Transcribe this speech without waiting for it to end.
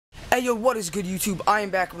Hey yo, what is good YouTube? I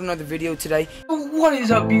am back with another video today. What is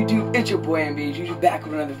up YouTube? It's your boy JUJU back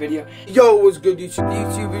with another video. Yo, what's good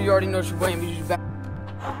YouTube? You already know it's your boy JUJU back.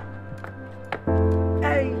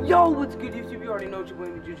 Hey, yo, what's good YouTube? You already know it's your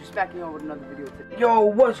boy JUJU back here with another video today. Yo,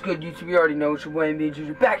 what's good YouTube? You already know it's your boy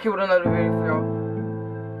JUJU back here with another video for y'all.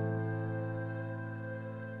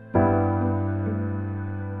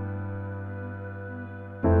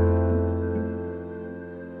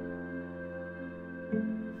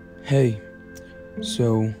 Hey,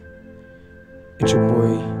 so it's your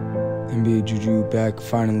boy JUJU back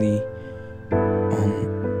finally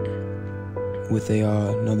with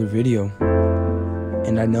another video,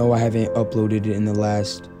 and I know I haven't uploaded it in the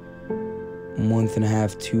last month and a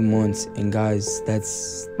half, 2 months, and guys,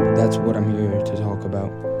 that's what I'm here to talk about.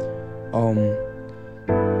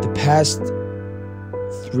 The past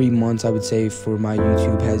 3 months, I would say, for my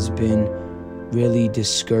YouTube has been really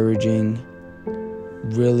discouraging,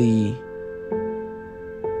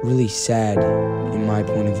 really sad in my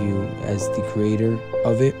point of view as the creator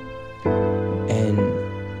of it, and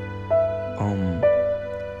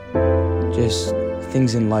just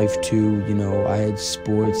things in life too. You know, I had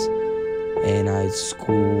sports and I had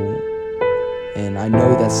school, and I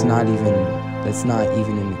know that's not even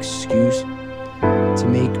an excuse to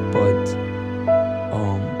make, but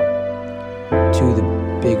two of the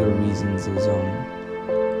bigger reasons is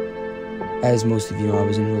as most of you know, I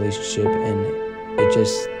was in a relationship and it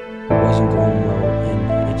just wasn't going well,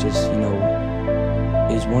 and it just, you know,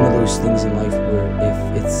 is one of those things in life where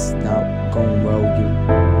if it's not going well,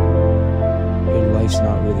 your life's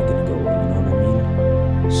not really gonna go well, you know what I mean?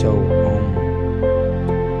 So,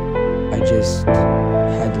 I just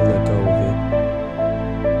had to let go of it,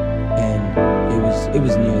 and it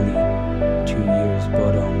was nearly 2 years,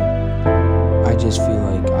 but I just feel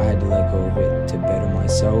like I had to let go of it to better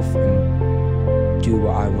myself and do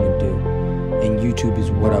what I want to do, and YouTube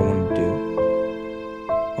is what I want to do.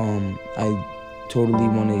 I totally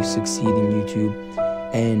want to succeed in YouTube,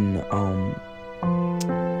 and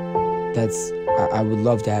I would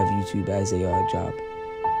love to have YouTube as a job.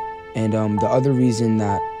 And the other reason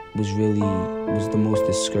that was the most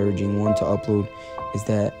discouraging one to upload is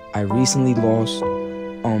that I recently lost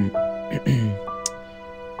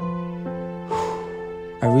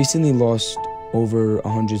over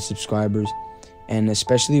 100 subscribers. And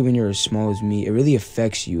especially when you're as small as me, it really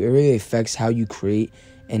affects you. It really affects how you create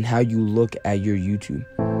and how you look at your YouTube.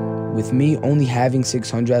 With me only having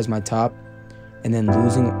 600 as my top, and then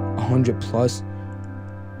losing 100 plus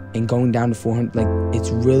and going down to 400, like, it's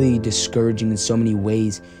really discouraging in so many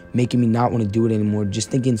ways, making me not want to do it anymore. Just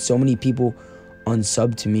thinking so many people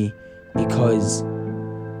unsub to me because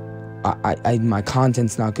my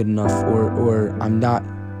content's not good enough, or I'm not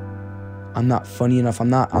funny enough. I'm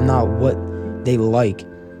not what they like,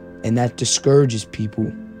 and that discourages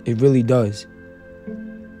people. It really does.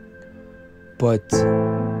 But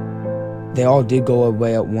they all did go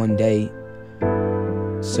away at one day,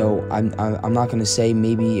 so I'm not gonna say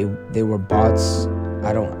maybe they were bots.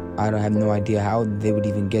 I don't have no idea how they would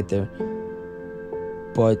even get there,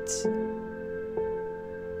 but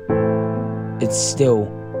it's still,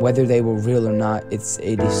 whether they were real or not, it's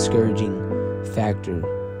a discouraging factor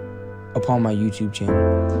upon my YouTube channel.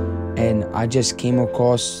 And I just came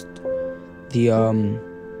across the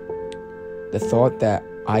thought that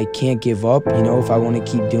I can't give up. You know, if I want to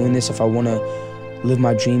keep doing this, if I want to live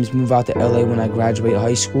my dreams, move out to LA when I graduate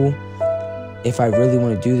high school, if I really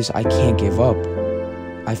want to do this, I can't give up.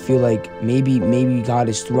 I feel like maybe God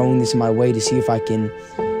is throwing this in my way to see if I can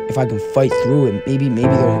fight through it. Maybe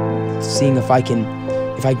they're seeing if I can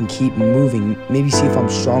keep moving. Maybe see if I'm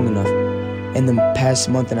strong enough. In the past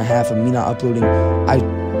month and a half of me not uploading, I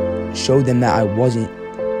showed them that I wasn't,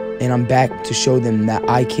 and I'm back to show them that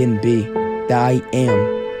I can be, that I am,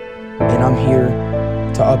 and I'm here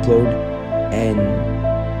to upload. And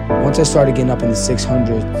once I started getting up in the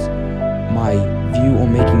 600s, my view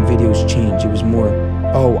on making videos changed. It was more,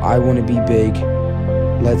 oh, I want to be big,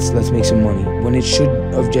 let's make some money, when it should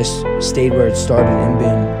have just stayed where it started and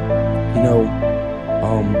been, you know,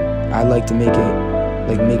 I like to make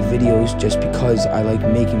videos just because I like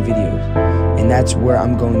making videos. And that's where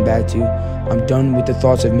I'm going back to. I'm done with the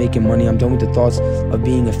thoughts of making money. I'm done with the thoughts of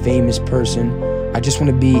being a famous person. I just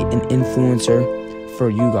want to be an influencer for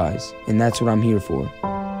you guys, and that's what I'm here for.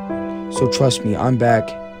 So trust me, I'm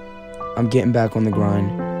back. I'm getting back on the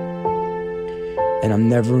grind, and I'm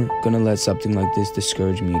never gonna let something like this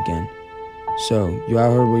discourage me again. So you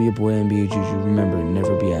out here with your boy JUJU. Remember,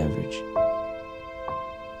 never be average.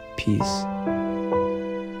 Peace.